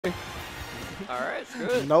All right, it's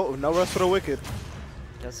good. No rest for the wicked.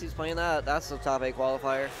 Guess he's playing that. That's the top 8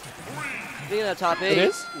 qualifier. Speaking of top 8, It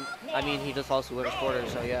is? I mean, he just lost to winner's quarter,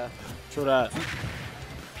 so yeah. True that.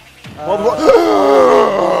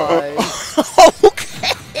 Okay.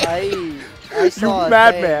 I saw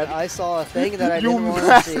I saw a thing that I didn't want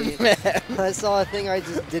to see. I saw a thing I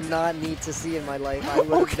just did not need to see in my life. I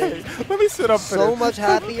would have been let me sit up for so this. much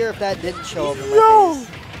happier if that didn't show up in my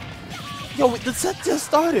face. Yo, the set just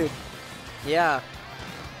started. Yeah.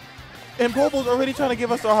 And Bobo's already trying to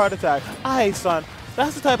give us a heart attack. Aye, son.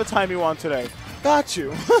 That's the type of time you want today. Got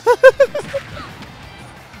you.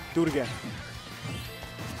 Do it again.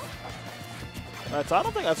 Alright, so I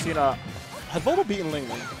don't think I've seen a... Has Bobo beaten Ling?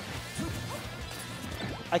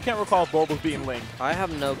 I can't recall if Bobo's beaten Ling. I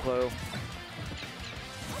have no clue.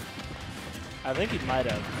 I think he might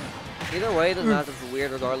have. Either way, the match is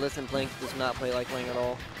weird regardless, and Blink does not play like Ling at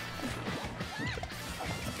all.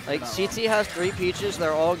 Like, CT has 3 Peaches,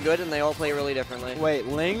 they're all good, and they all play really differently. Wait,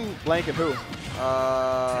 Ling, Blank, and who?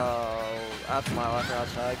 That's Mile after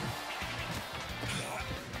outside.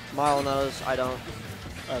 Mile knows, I don't.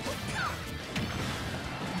 Okay.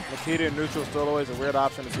 Makita and neutral still always a weird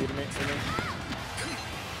option to see to me.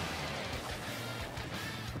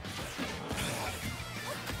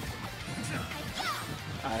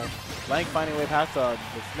 Alright, Blank finding a way past the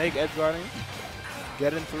snake edge guarding.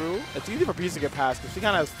 Getting through. It's easy for Peach to get past because she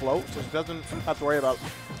kind of has float, so she doesn't have to worry about.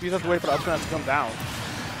 She just has to wait for the up smash to come down.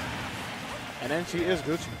 And then she is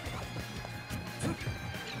Gucci.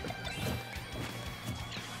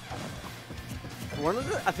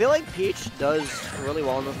 I feel like Peach does really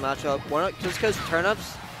well in this matchup. Just because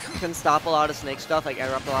turnips can stop a lot of snake stuff, like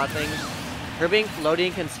interrupt a lot of things. Her being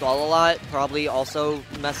floating can stall a lot, probably also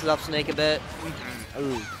messes up Snake a bit.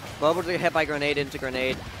 Ooh. Bobo to get hit by grenade into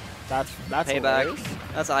grenade. That's payback. Hilarious.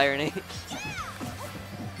 That's irony.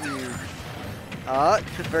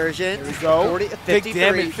 Conversion. Here we go. 40, 53. Big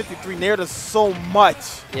damage. 53 nair does so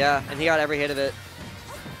much. Yeah, and he got every hit of it.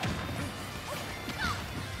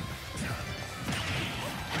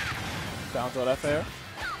 Down throw that fair.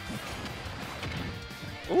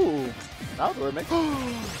 Ooh, that was weird, man.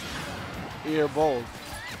 You're bold.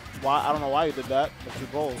 Why? I don't know why you did that, but you're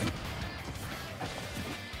bold.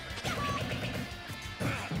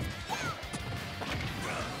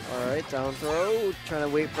 Alright, down throw. Trying to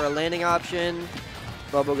wait for a landing option.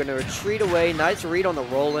 Bobo gonna retreat away. Nice read on the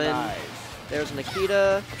roll-in. Nice. There's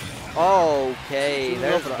Nikita. Okay,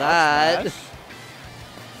 there's that.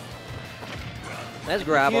 Nice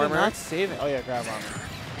grab Nikita armor. not saving. Oh yeah, grab armor.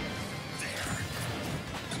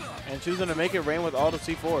 And choosing to make it rain with all the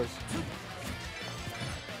C4s.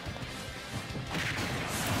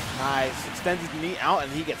 Nice. Extends his knee out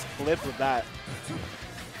and he gets flipped with that.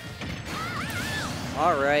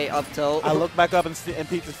 Alright, up tilt. I look back up and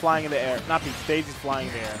Peach is flying in the air. Not Peach, Daisy's flying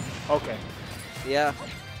in the air. Okay. Yeah.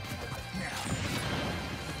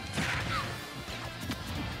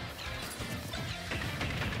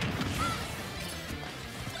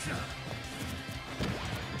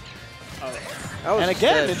 And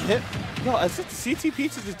again, it hit. Yo, is it the CT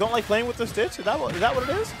Peaches just don't like playing with the Stitch? Is that what it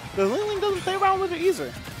is? Because Ling Ling doesn't play around with it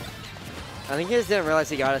either. I think he just didn't realize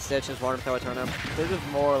he got a Stitch and just wanted to throw a turnip. They're just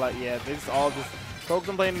more like, yeah, they just all just focus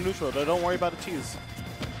on playing the neutral. They don't worry about the cheese.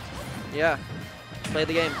 Yeah. Play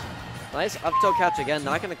the game. Nice up tilt catch again.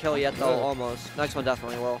 Not going to kill yet, though, almost. Next one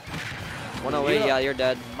definitely will. 108, yeah, you're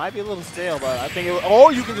dead. Might be a little stale, but I think it will. Oh,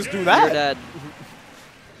 you can just do that. You're dead.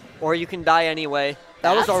 Or you can die anyway.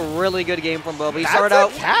 That was a really good game from Bobo. He started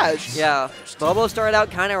out catch. Yeah. Bobo started out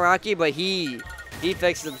kind of rocky, but he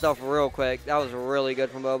fixed himself real quick. That was really good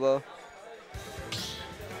from Bobo.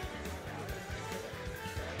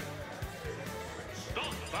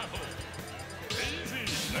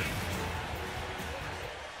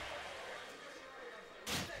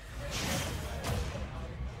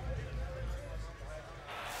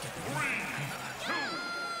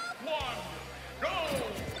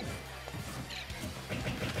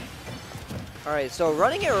 All right, so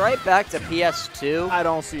running it right back to PS2. I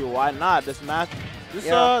don't see why not. This match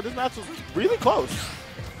was really close.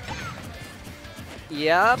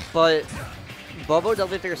 Yeah, but Bobo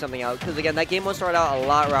definitely figured something out because again, that game will start out a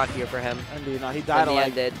lot rockier for him. Indeed, no, he died than the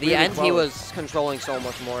end did. The end, close. he was controlling so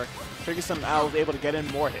much more. Figured something out. Was able to get in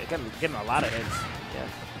more hits, getting a lot of hits. Yeah.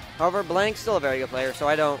 However, Blank's still a very good player, so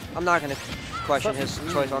I'm not going to question his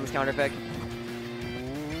choice on this counter pick.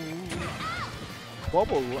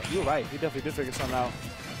 Bobo, you're right. He definitely did figure something out.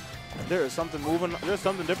 There is something moving. There's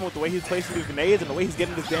something different with the way he's placing these grenades and the way he's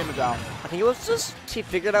getting this damage out. I think it was just he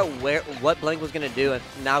figured out what Blank was going to do, and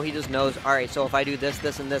now he just knows, all right, so if I do this,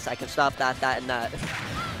 this, and this, I can stop that, that, and that.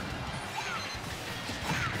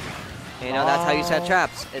 You know, that's how you set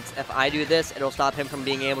traps. It's if I do this, it'll stop him from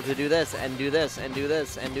being able to do this and do this and do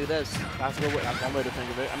this and do this. That's a good way. That's one way to think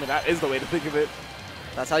of it. I mean, that is the way to think of it.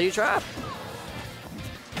 That's how you trap.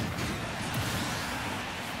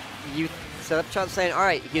 You set up a trap saying, all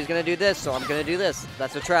right, he's going to do this, so I'm going to do this.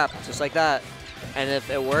 That's a trap, just like that. And if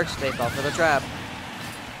it works, they fall for the trap.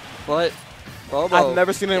 But Bobo, I've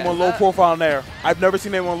never seen anyone low profile in there. I've never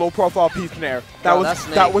seen anyone low profile piece in there.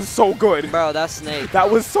 That was so good. Bro, that's Snake. That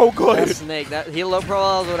was so good. That's Snake. He low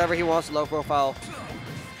profiles whatever he wants low profile.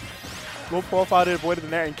 Low profile did avoided the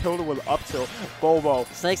nair and killed it with up tilt. Bobo.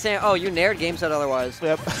 Snake saying, oh, you nared game set otherwise.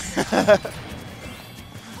 Yep.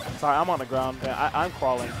 Sorry, I'm on the ground. Yeah, I'm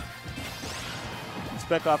crawling.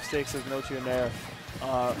 Spec Op 6 is no to your nair.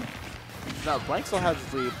 No, Blank still has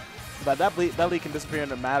his lead. But that lead can disappear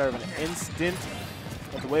in a matter of an instant.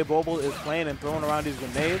 But the way Bobo is playing and throwing around these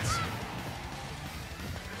grenades.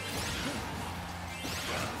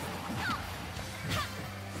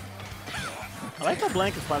 I like how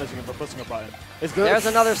Blank is punishing him for pushing a button. It's good. There's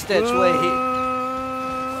another stitch. Wait,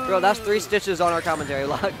 bro, that's 3 stitches on our commentary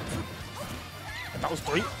log. That was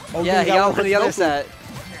 3? Oh, yeah, he got one of the other set.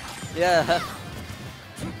 Yeah.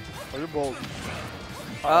 Oh, you're bold.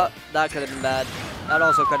 Oh, that could have been bad. That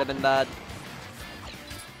also could have been bad.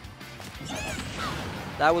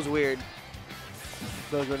 That was weird.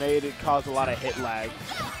 The grenade, it caused a lot of hit lag.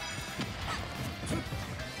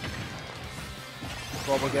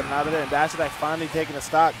 Bobo getting out of there, and Dash Attack finally taking a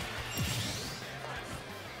stock.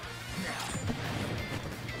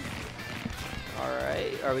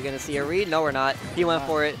 Alright, are we going to see a read? No, we're not. He went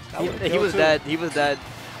for it. He was dead. He was dead.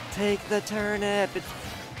 Take the turnip. It's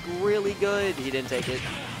really good. He didn't take it.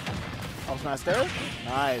 Oh, smash there.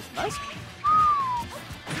 Nice. Nice.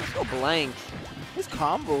 Let's go Blank. His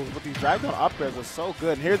combos with these drag down up airs are so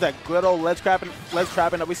good. And here's that good old ledge trapping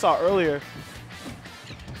that we saw earlier.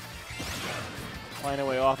 Flying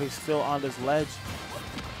away off. He's still on this ledge.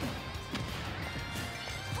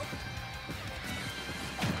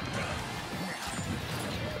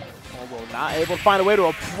 Bobo not able to find a way to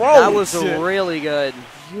approach. That was really good.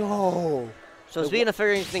 Yo. So speaking of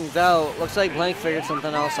figuring things out, looks like Blank figured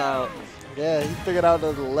something else out. Yeah, he figured out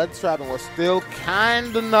that the ledge trapping was still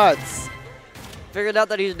kind of nuts. Figured out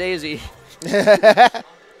that he's Daisy.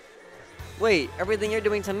 Wait, everything you're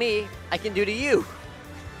doing to me, I can do to you.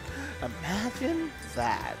 Imagine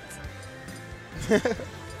that.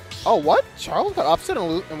 Oh, what? Charles got upset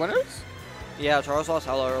in winners? Yeah, Charles lost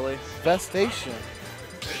hella early. Vestation.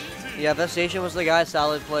 Yeah, Vestation was the guy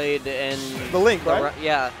Salad played in... The Link, right?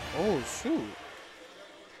 Yeah. Oh, shoot.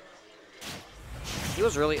 He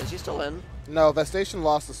was really... Is he still in? No, Vestation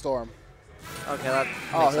lost the Storm. Okay, that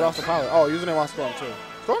Oh, he lost the Pilot. Oh, username lost Storm, too.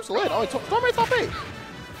 Storm's still in. Oh, Storm made top 8.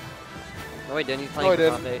 No, he didn't. He's playing for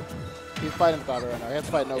top 8. He's fighting for top 8 right now. He has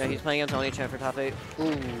to fight Nobu. Yeah, he's playing Tony Chen for top 8.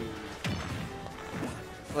 Ooh.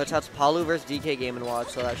 Which that's Palu versus DK Game & Watch,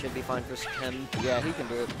 so that should be fine for him. Yeah, he can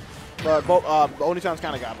do it. But Only Time's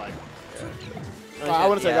kind of godlike. Yeah. I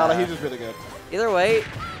wouldn't say godlike. He's just really good. Either way,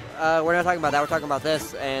 we're not talking about that. We're talking about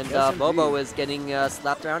this. And Yes, Bobo is getting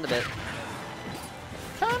slapped around a bit.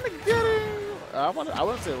 Kind of getting... I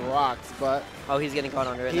wouldn't say rocked, but... Oh, he's getting caught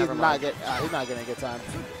under it. He's Never mind. he's not getting a good time.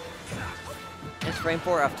 It's frame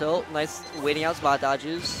 4 F tilt. Nice waiting out spot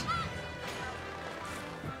dodges.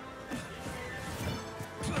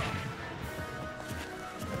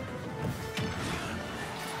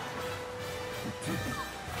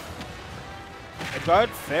 Guard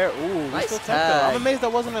fair. Ooh, nice tech. I'm amazed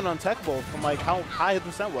that wasn't an untechable from like how high his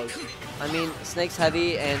percent was. I mean, Snake's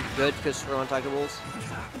heavy and good because for untechtables.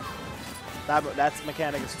 That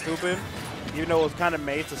mechanic is stupid. Even though it was kind of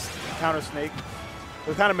made to counter Snake. It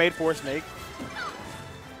was kind of made for Snake.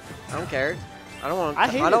 I don't care. I don't want.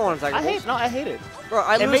 I don't want untechtables. I hate it. Bro,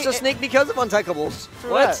 I lose to Snake because of untechtables.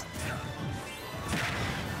 What?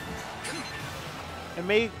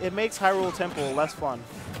 It makes Hyrule Temple less fun.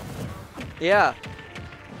 Yeah.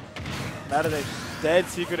 That is a dead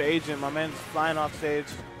secret agent. My man's flying off stage.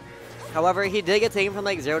 However, he did get taken from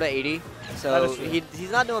like 0 to 80, so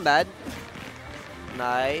he's not doing bad.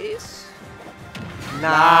 Nice.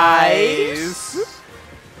 Nice.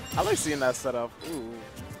 I like seeing that setup. Ooh.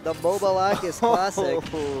 The Bobolakis classic.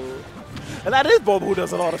 And that is Bobo who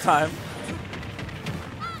does it all the time.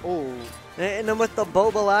 Ooh. And then with the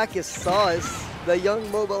Bobolakis sauce. The young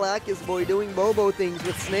Bobolakis boy doing Bobo things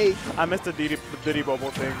with Snake. I miss the Diddy Bobo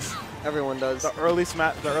things. Everyone does. The early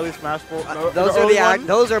Smash Bros.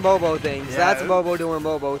 Those are Bobo things. Yeah. That's Bobo doing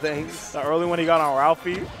Bobo things. The early one he got on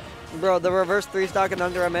Ralphie. Bro, the reverse 3 stock in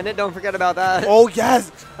under a minute. Don't forget about that. Oh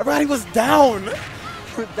yes, everybody was down.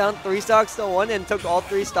 down 3 stocks to 1 and took all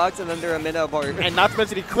 3 stocks in under a minute apart. And not to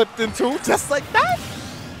mention he clipped in 2 just like that.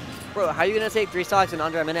 Bro, how are you going to take 3 stocks in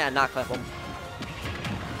under a minute and not clip them?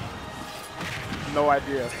 No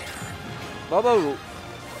idea. Bobo,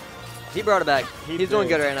 he brought it back. He He's doing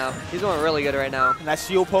good right now. He's doing really good right now. And that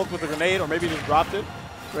shield poke with the grenade, or maybe he just dropped it.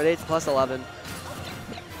 Grenade's plus 11.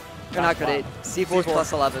 Or not grenade. C4's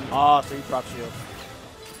plus 11. Oh, so he dropped shield.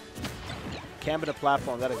 Camp in the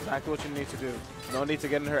platform. That is exactly what you need to do. No need to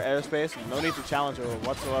get in her airspace. No need to challenge her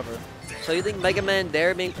whatsoever. So you think Mega Man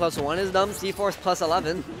there being plus 1 is dumb? C4's plus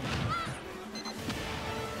 11.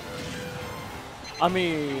 I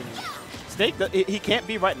mean, Snake, he can't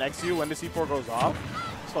be right next to you when the C4 goes off.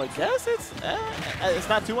 So I guess it's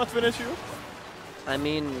not too much of an issue. I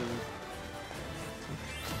mean,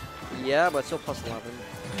 yeah, but still plus 11.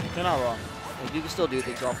 You're not wrong. Like, you can still do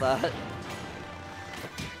things off that.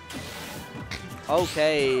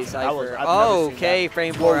 Okay, Cypher. Okay,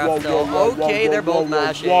 frame 4 up though. Okay, they're both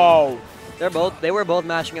mashing. Whoa. They were both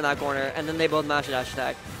mashing in that corner, and then they both mashed dash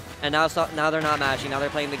attack. And now they're not mashing. Now they're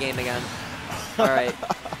playing the game again. All right.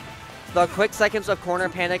 The quick seconds of corner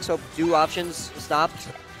panic, so do options stopped.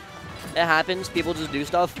 It happens. People just do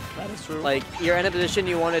stuff. That is true. Like, you're in a position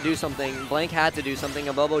you want to do something. Blank had to do something,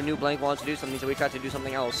 and Bobo knew Blank wants to do something, so we tried to do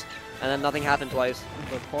something else. And then nothing happened twice.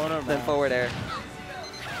 The corner, Then man. forward air.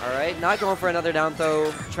 All right, not going for another down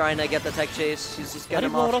throw, trying to get the tech chase. He's just getting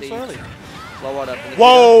him off up the... so early? Blow it up.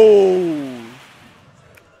 Whoa!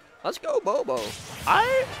 Let's go, Bobo.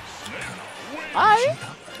 I.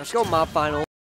 Let's go mob final.